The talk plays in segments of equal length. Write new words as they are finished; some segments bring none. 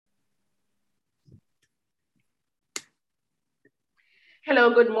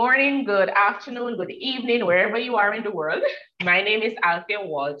Hello, good morning, good afternoon, good evening, wherever you are in the world. My name is Althea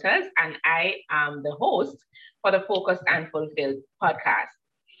Walters, and I am the host for the Focused and Fulfilled podcast.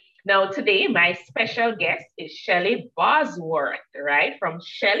 Now, today, my special guest is Shelley Bosworth, right, from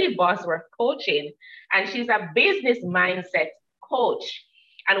Shelley Bosworth Coaching, and she's a business mindset coach.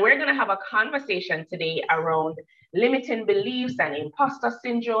 And we're going to have a conversation today around limiting beliefs and imposter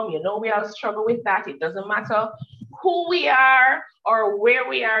syndrome. You know, we all struggle with that. It doesn't matter who we are or where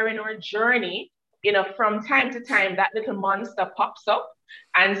we are in our journey. You know, from time to time, that little monster pops up.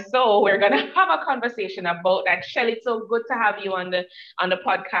 And so we're going to have a conversation about that. Shelley, it's so good to have you on the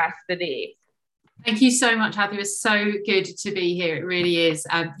podcast today. Thank you so much, Althea. It's so good to be here. It really is.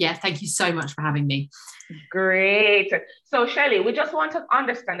 Thank you so much for having me. Great. So, Shelley, we just want to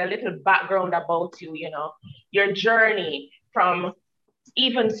understand a little background about you, you know, your journey from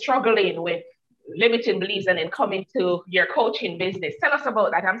even struggling with limiting beliefs and then coming to your coaching business. Tell us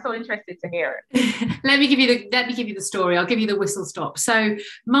about that. I'm so interested to hear it. Let me give you the story. I'll give you the whistle stop. So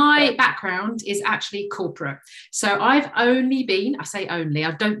my background is actually corporate. So I've only been, I say only,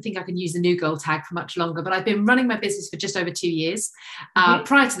 I don't think I can use the new girl tag for much longer, but I've been running my business for just over 2 years.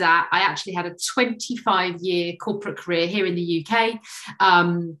 Prior to that, I actually had a 25-year corporate career here in the UK.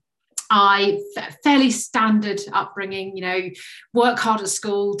 Fairly standard upbringing, you know, work hard at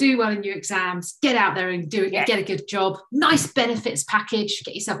school, do well in your exams, get out there and do it, get a good job, nice benefits package,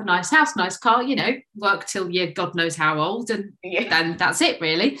 get yourself a nice house, nice car, you know, work till you're God knows how old, and then that's it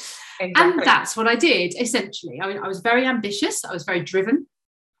really. Exactly. And that's what I did essentially. I mean, I was very ambitious, I was very driven,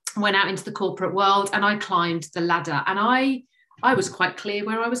 went out into the corporate world and I climbed the ladder, and I was quite clear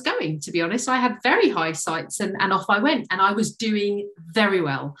where I was going, to be honest. I had very high sights and off I went, and I was doing very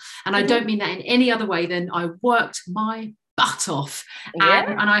well. And I don't mean that in any other way than I worked my butt off.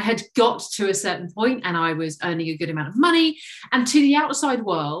 And I had got to a certain point and I was earning a good amount of money. And to the outside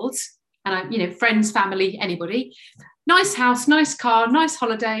world, and friends, family, anybody, nice house, nice car, nice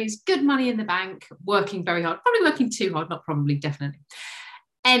holidays, good money in the bank, working very hard, probably working too hard, not probably, definitely.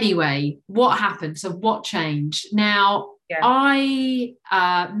 Anyway, what happened? So what changed? Now, I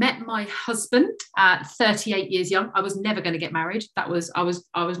met my husband at 38 years young. I was never going to get married. I was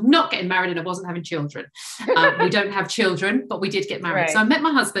not getting married, and I wasn't having children. We don't have children, but we did get married. Right. So I met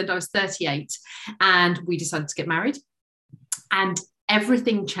my husband. I was 38, and we decided to get married. And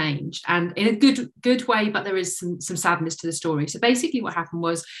everything changed, and in a good way. But there is some sadness to the story. So basically, what happened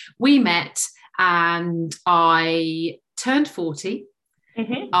was we met, and I turned 40.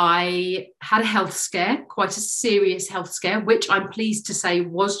 I had a health scare, quite a serious health scare, which I'm pleased to say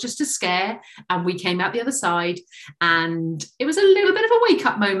was just a scare, and we came out the other side, and it was a little bit of a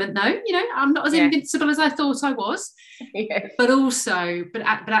wake-up moment though. You know, I'm not as invincible as I thought I was. But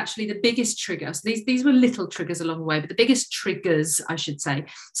actually the biggest trigger, so these were little triggers along the way, but the biggest triggers, I should say.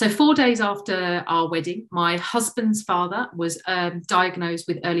 So 4 days after our wedding, my husband's father was diagnosed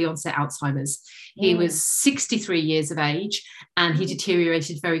with early onset Alzheimer's. He was 63 years of age, and he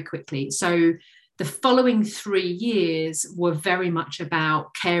deteriorated very quickly. So the following 3 years were very much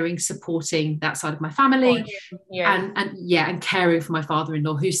about caring, supporting that side of my family, and caring for my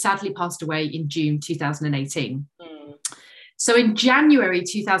father-in-law, who sadly passed away in June 2018. So in January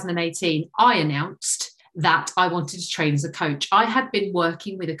 2018, I announced that I wanted to train as a coach. I had been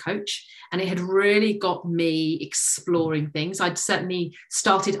working with a coach, and it had really got me exploring things. I'd certainly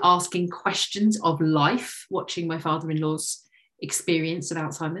started asking questions of life, watching my father-in-law's experience of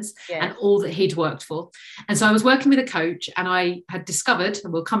Alzheimer's and all that he'd worked for. And so I was working with a coach, and I had discovered,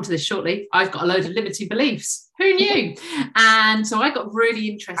 and we'll come to this shortly, I've got a load of limiting beliefs. Who knew? And so I got really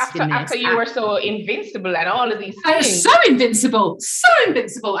interested in this. After you were so invincible and all of these things. I was so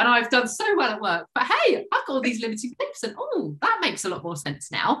invincible. And I've done so well at work. But hey, I've got all these limiting beliefs, and that makes a lot more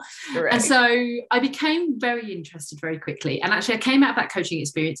sense now. Right. And so I became very interested very quickly. And actually I came out of that coaching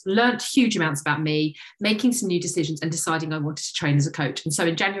experience, learned huge amounts about me, making some new decisions and deciding I wanted to train as a coach. And so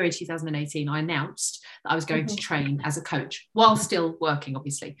in January 2018, I announced that I was going to train as a coach while still working,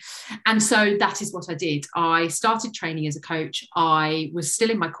 obviously. And so that is what I did. I started training as a coach. I was still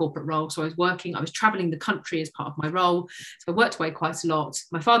in my corporate role. So I was traveling the country as part of my role. So I worked away quite a lot.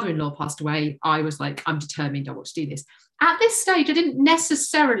 My father-in-law passed away. I was like, I'm determined, I want to do this. At this stage, I didn't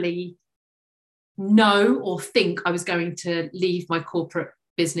necessarily know or think I was going to leave my corporate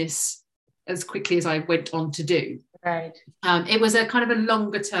business as quickly as I went on to do. Right. It was a kind of a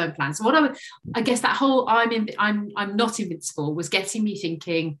longer term plan. So I guess that whole I'm not invincible was getting me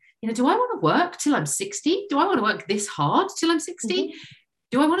thinking, do I want to work till I'm 60? Do I want to work this hard till I'm 60?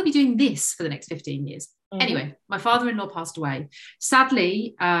 Do I want to be doing this for the next 15 years? Anyway, my father-in-law passed away.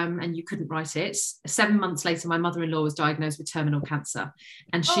 Sadly, and you couldn't write it, 7 months later, my mother-in-law was diagnosed with terminal cancer,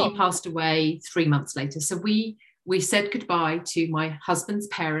 and she passed away 3 months later. So we said goodbye to my husband's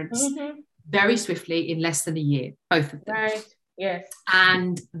parents very swiftly in less than a year, both of them. Right. Yes.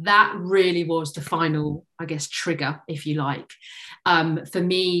 And that really was the final, I guess, trigger, if you like. For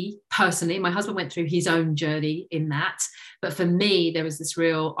me personally, my husband went through his own journey in that. But for me, there was this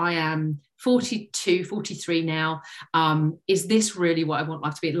real, I am 42, 43 now. Is this really what I want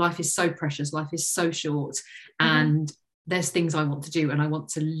life to be? Life is so precious. Life is so short. And there's things I want to do, and I want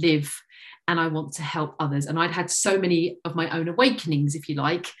to live, and I want to help others. And I'd had so many of my own awakenings, if you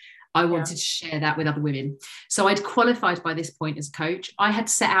like. I wanted to share that with other women. So I'd qualified by this point as a coach. I had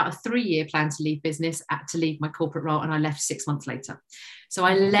set out a 3-year plan to leave business, to leave my corporate role, and I left 6 months later. So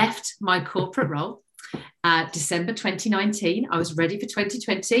I left my corporate role December 2019. I was ready for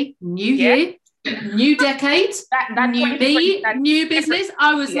 2020, new year, new decade, new me, new business.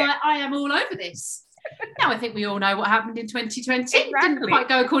 I was like, I am all over this. Now I think we all know what happened in 2020. Exactly. Didn't quite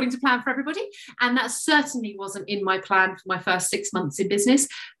go according to plan for everybody. And that certainly wasn't in my plan for my first 6 months in business.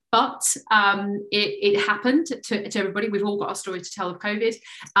 But it happened to everybody. We've all got our story to tell of COVID.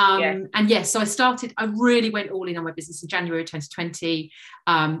 And yes, so I really went all in on my business in January 2020.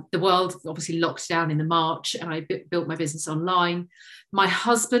 The world obviously locked down in the March, and I built my business online. My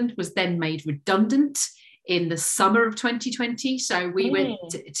husband was then made redundant in the summer of 2020. So we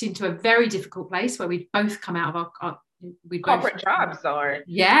went into a very difficult place where we'd both come out of our corporate jobs, or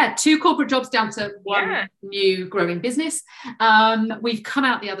 2 corporate jobs down to one new growing business. We've come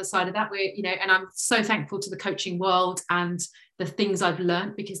out the other side of that. And I'm so thankful to the coaching world and the things I've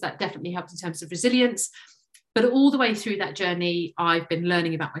learned, because that definitely helped in terms of resilience. But all the way through that journey, I've been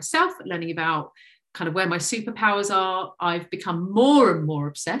learning about myself, learning about kind of where my superpowers are. I've become more and more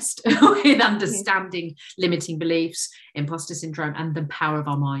obsessed with understanding limiting beliefs, imposter syndrome, and the power of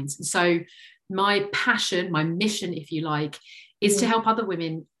our minds. And so my passion, my mission, if you like, is to help other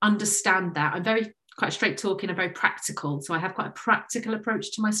women understand that. I'm quite straight talking and very practical. So I have quite a practical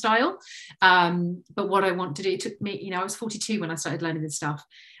approach to my style. But what I want to do, it took me, I was 42 when I started learning this stuff.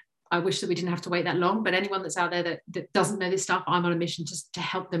 I wish that we didn't have to wait that long, but anyone that's out there that doesn't know this stuff, I'm on a mission just to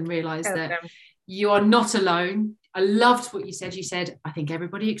help them realize that you are not alone. I loved what you said. You said, I think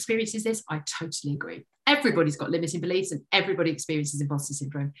everybody experiences this. I totally agree. Everybody's got limiting beliefs, and everybody experiences imposter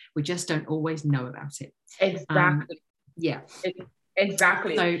syndrome. We just don't always know about it. Exactly.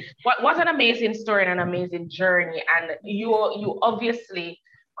 Exactly. So, what an amazing story and an amazing journey. And you obviously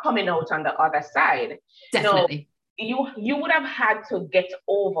coming out on the other side. Definitely. You would have had to get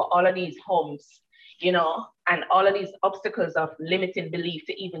over all of these humps, and all of these obstacles of limiting belief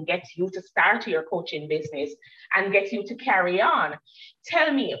to even get you to start your coaching business and get you to carry on.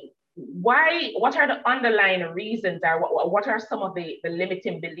 Tell me, what are the underlying reasons, or what are some of the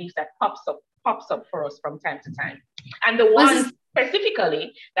limiting beliefs that pops up for us from time to time, and the ones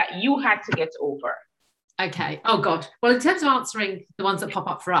specifically that you had to get over? Okay. Oh God. Well, in terms of answering the ones that pop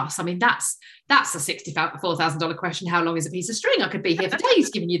up for us, I mean, that's a $64,000 question. How long is a piece of string? I could be here for days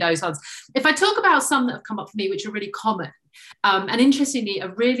giving you those ones. If I talk about some that have come up for me, which are really common, and interestingly, a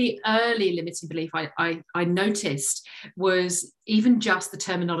really early limiting belief I noticed was even just the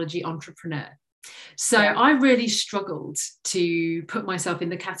terminology entrepreneur. So I really struggled to put myself in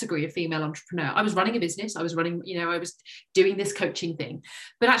the category of female entrepreneur. I was running a business. I was doing this coaching thing,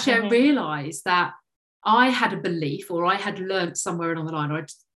 but actually I realized that I had a belief, or I had learned somewhere along the line, or I'd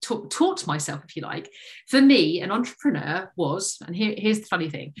taught myself, if you like. For me, an entrepreneur was, and here's the funny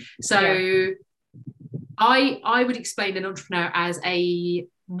thing. So I would explain an entrepreneur as a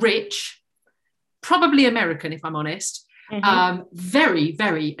rich, probably American, if I'm honest, very,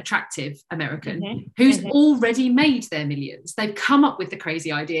 very attractive American who's already made their millions. They've come up with the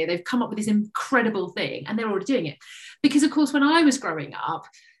crazy idea. They've come up with this incredible thing, and they're already doing it. Because, of course, when I was growing up,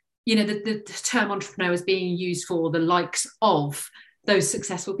 the term entrepreneur was being used for the likes of those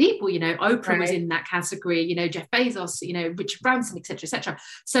successful people. Oprah was in that category, Jeff Bezos, Richard Branson, et cetera, et cetera.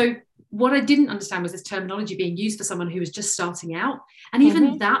 So what I didn't understand was this terminology being used for someone who was just starting out. And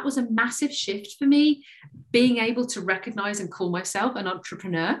even that was a massive shift for me, being able to recognize and call myself an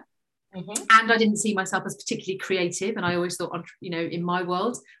entrepreneur. And I didn't see myself as particularly creative. And I always thought, in my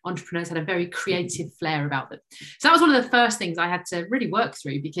world, entrepreneurs had a very creative flair about them. So that was one of the first things I had to really work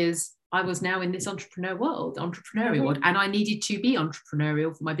through, because I was now in this entrepreneurial world, and I needed to be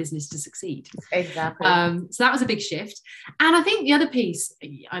entrepreneurial for my business to succeed. Exactly. So that was a big shift. And I think the other piece,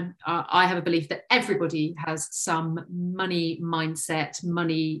 I have a belief that everybody has some money mindset,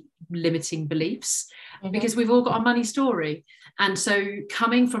 money limiting beliefs, because we've all got a money story. And so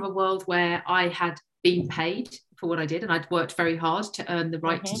coming from a world where I had been paid for what I did, and I'd worked very hard to earn the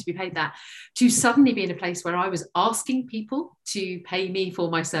right to be paid that, to suddenly be in a place where I was asking people to pay me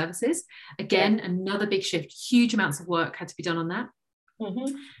for my services. Again, another big shift, huge amounts of work had to be done on that.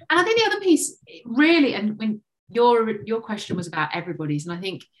 And I think the other piece really, and when your question was about everybody's, and I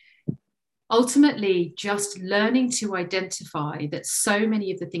think ultimately just learning to identify that so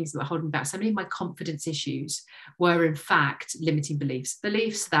many of the things that were holding back, so many of my confidence issues were in fact limiting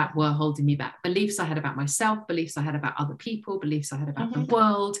beliefs that were holding me back, beliefs I had about myself, beliefs I had about other people, beliefs I had about the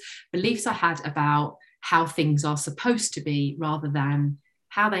world, beliefs I had about how things are supposed to be rather than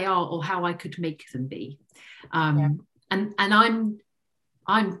how they are or how I could make them be. And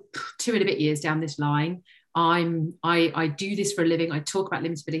I'm 2 and a bit years down this line. I do this for a living. I talk about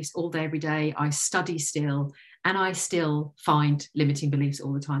limiting beliefs all day, every day. I study still, and I still find limiting beliefs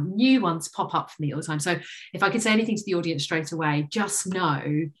all the time. New ones pop up for me all the time. So if I could say anything to the audience straight away, just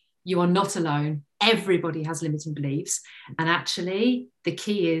know you are not alone. Everybody has limiting beliefs. And actually, the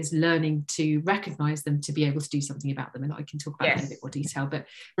key is learning to recognize them to be able to do something about them. And I can talk about that in a bit more detail. But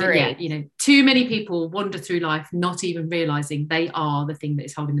yeah, you know, too many people wander through life not even realizing they are the thing that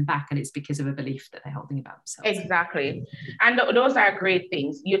is holding them back. And it's because of a belief that they're holding about themselves. Exactly. And those are great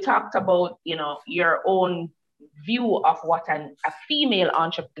things. You talked about, you know, your own view of what a female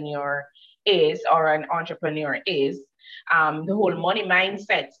entrepreneur is, or an entrepreneur is. The whole money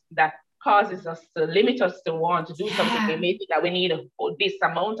mindset that causes us to limit us to want to do something. We may think that we need this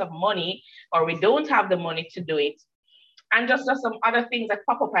amount of money, or we don't have the money to do it. And just some other things that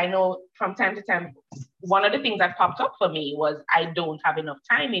pop up. I know from time to time, one of the things that popped up for me was I don't have enough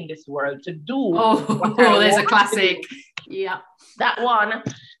time in this world to do. There's a classic. Yeah. That one.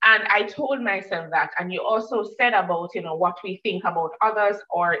 And I told myself that. And you also said about, you know, what we think about others,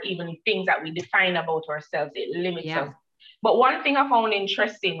 or even things that we define about ourselves, it limits us. But one thing I found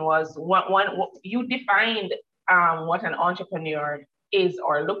interesting was what you defined what an entrepreneur is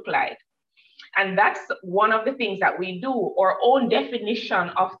or look like. And that's one of the things that we do. Our own definition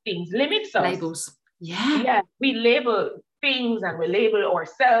of things limits us. Labels. Yeah. We label things, and we label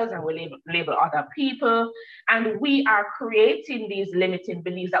ourselves, and we label other people. And we are creating these limiting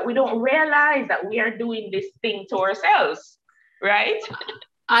beliefs that we don't realize that we are doing this thing to ourselves, right?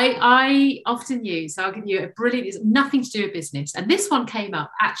 I often use, so I'll give you a brilliant, it's nothing to do with business. And this one came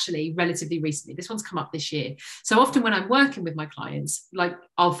up actually relatively recently. This one's come up this year. So often when I'm working with my clients, like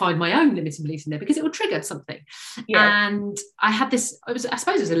I'll find my own limiting beliefs in there because it will trigger something. And I had this, I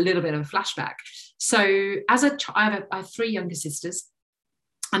suppose it was a little bit of a flashback. So I have 3 younger sisters,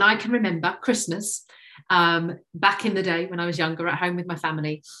 and I can remember Christmas back in the day when I was younger, at home with my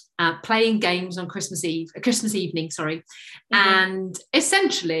family, playing games on Christmas evening, and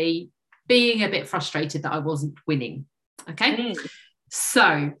essentially being a bit frustrated that I wasn't winning. Okay.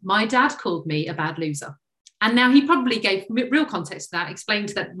 So my dad called me a bad loser. And now he probably gave real context to that, explained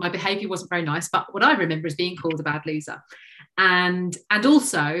that my behavior wasn't very nice, but what I remember is being called a bad loser. And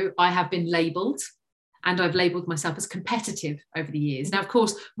also I have been labeled, and I've labeled myself as competitive over the years. Now, of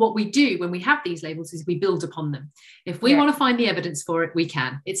course, what we do when we have these labels is we build upon them. If we want to find the evidence for it, we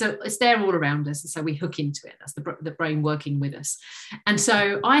can. It's there all around us. And so we hook into it. That's the brain working with us. And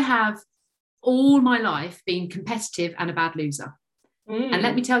so I have all my life been competitive and a bad loser. And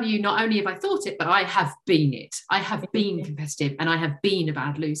let me tell you, not only have I thought it, but I have been it. I have been competitive, and I have been a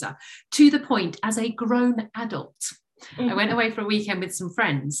bad loser, to the point as a grown adult. I went away for a weekend with some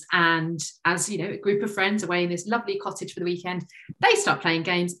friends, and as you know, a group of friends away in this lovely cottage for the weekend, they start playing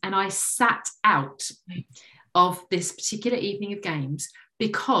games, and I sat out of this particular evening of games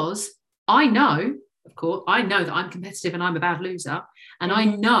because I know that I'm competitive and I'm a bad loser, and I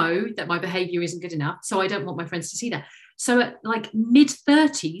know that my behavior isn't good enough, so I don't want my friends to see that. So at like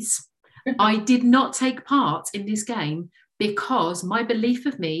mid-30s, I did not take part in this game because my belief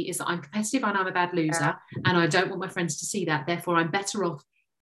of me is that I'm competitive and I'm a bad loser, and I don't want my friends to see that. Therefore, I'm better off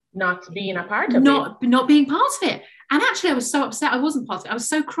not being a part of it. Not being part of it. And actually, I was so upset I wasn't part of it. I was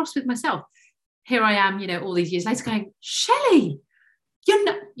so cross with myself. Here I am, you know, all these years later going, Shelley,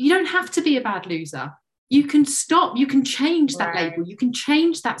 you don't have to be a bad loser. You can stop, you can change that label, you can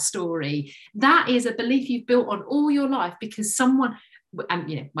change that story. That is a belief you've built on all your life because someone, and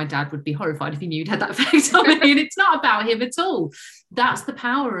you know, my dad would be horrified if he knew you'd had that effect on me, and it's not about him at all. That's the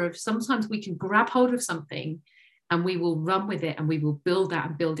power of, sometimes we can grab hold of something and we will run with it, and we will build that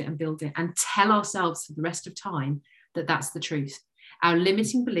and build it and build it, and tell ourselves for the rest of time that that's the truth. Our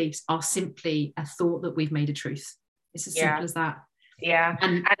limiting beliefs are simply a thought that we've made a truth. It's as simple as that. Yeah.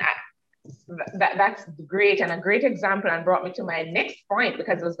 And That's great, and a great example, and brought me to my next point,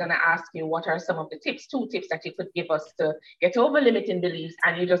 because I was going to ask you what are some of the tips, 2 tips that you could give us to get over limiting beliefs,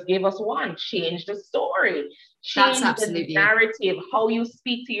 and you just gave us one: change the story, change the narrative, how you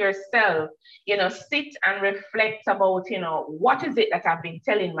speak to yourself. Sit and reflect about, what is it that I've been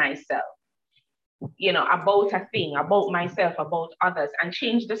telling myself, about a thing, about myself, about others, and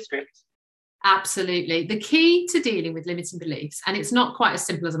change the script. Absolutely. The key to dealing with limiting beliefs, and it's not quite as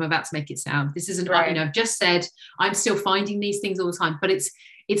simple as I'm about to make it sound. This isn't, right. I've just said I'm still finding these things all the time, but it's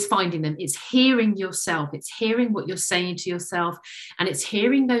finding them. It's hearing yourself. It's hearing what you're saying to yourself, and it's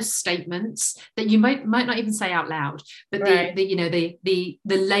hearing those statements that you might not even say out loud, but right. the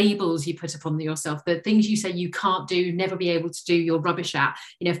labels you put upon yourself, the things you say you can't do, never be able to do, you're rubbish at.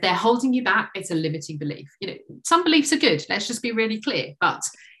 If they're holding you back, it's a limiting belief. Some beliefs are good. Let's just be really clear, but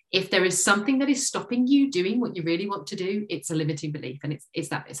if there is something that is stopping you doing what you really want to do, it's a limiting belief. And it's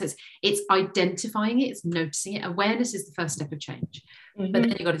identifying it, it's noticing it. Awareness is the first step of change. Mm-hmm. But then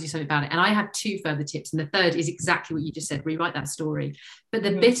you've got to do something about it. And I have 2 further tips. And the third is exactly what you just said: rewrite that story. But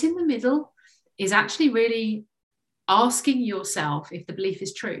the bit in the middle is actually really asking yourself if the belief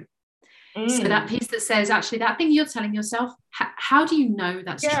is true. So that piece that says, actually, that thing you're telling yourself, how do you know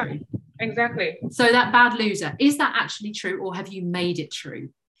that's true? Exactly. So that bad loser, is that actually true, or have you made it true?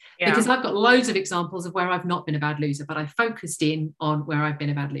 Yeah. Because I've got loads of examples of where I've not been a bad loser, but I focused in on where I've been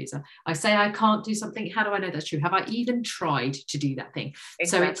a bad loser. I say I can't do something. How do I know that's true? Have I even tried to do that thing? Exactly.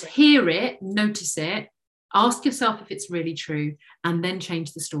 So it's hear it, notice it, ask yourself if it's really true, and then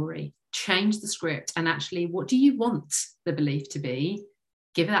change the story, change the script. And actually, what do you want the belief to be?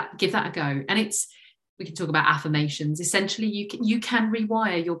 Give that a go. And we can talk about affirmations. Essentially, you can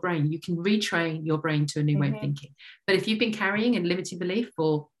rewire your brain. You can retrain your brain to a new way of thinking. But if you've been carrying a limiting belief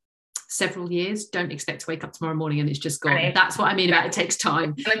for several years, don't expect to wake up tomorrow morning and it's just gone. That's what I mean about it takes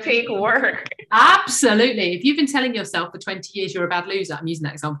time. It's going to take work. Absolutely. If you've been telling yourself for 20 years you're a bad loser, I'm using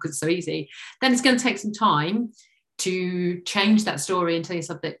that example because it's so easy, then it's going to take some time to change that story and tell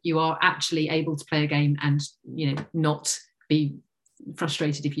yourself that you are actually able to play a game and, not be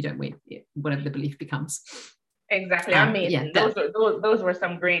frustrated if you don't win, whatever the belief becomes. Exactly. Amazing. Those were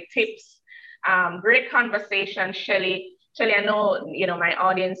some great tips. Great conversation, Shelley. Shelley, I know, my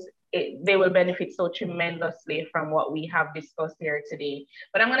audience, they will benefit so tremendously from what we have discussed here today.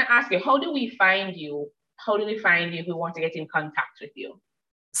 But I'm going to ask you, how do we find you? How do we find you if we want to get in contact with you?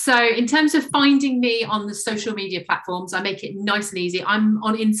 So in terms of finding me on the social media platforms, I make it nice and easy. I'm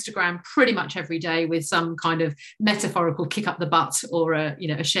on Instagram pretty much every day with some kind of metaphorical kick up the butt or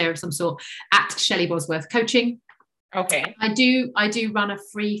a share of some sort, at Shelley Bosworth Coaching. Okay. I do run a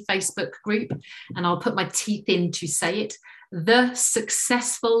free Facebook group, and I'll put my teeth in to say it: The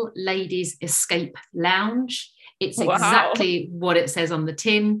Successful Ladies Escape Lounge. It's exactly what it says on the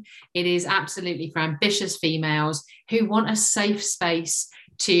tin. It is absolutely for ambitious females who want a safe space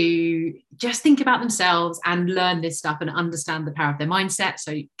to just think about themselves and learn this stuff and understand the power of their mindset.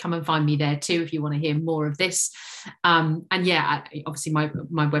 So come and find me there too if you want to hear more of this. Obviously my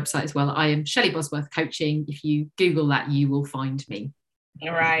website as well. I am Shelley Bosworth Coaching. If you Google that, you will find me.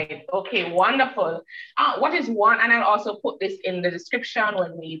 Right. Okay. Wonderful. What is one? And I'll also put this in the description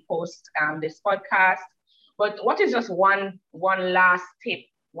when we post this podcast. But what is just one last tip,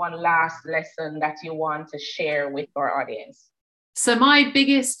 one last lesson that you want to share with our audience? So my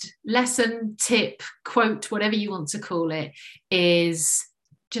biggest lesson, tip, quote, whatever you want to call it, is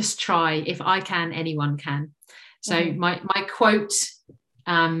just try. If I can, anyone can. So my quote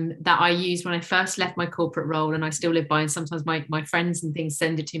that I used when I first left my corporate role, and I still live by, and sometimes my friends and things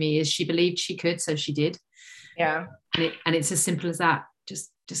send it to me, is she believed she could, so she did. Yeah. And it's as simple as that.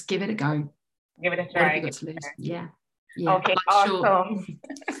 Just give it a go. Give it a try. What have you got to lose? Yeah. Okay. Awesome.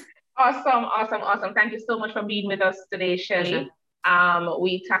 Awesome. Thank you so much for being with us today, Shelley.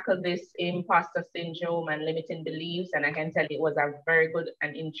 We tackled this imposter syndrome and limiting beliefs, and I can tell you it was a very good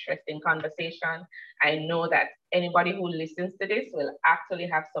and interesting conversation. I know that anybody who listens to this will actually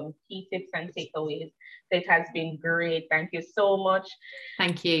have some key tips and takeaways. So it has been great. Thank you so much.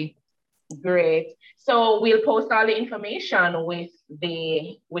 Thank you. Great. So we'll post all the information with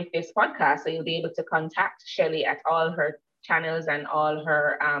this podcast, so you'll be able to contact Shelley at all her channels, and all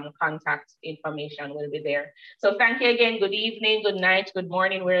her contact information will be there. So thank you again. Good evening, good night, good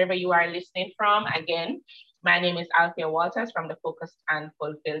morning, wherever you are listening from. Again, my name is Althea Walters from the Focused and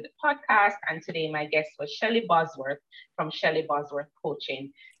Fulfilled podcast. And today my guest was Shelley Bosworth from Shelley Bosworth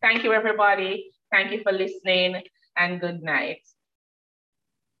Coaching. Thank you, everybody. Thank you for listening, and good night.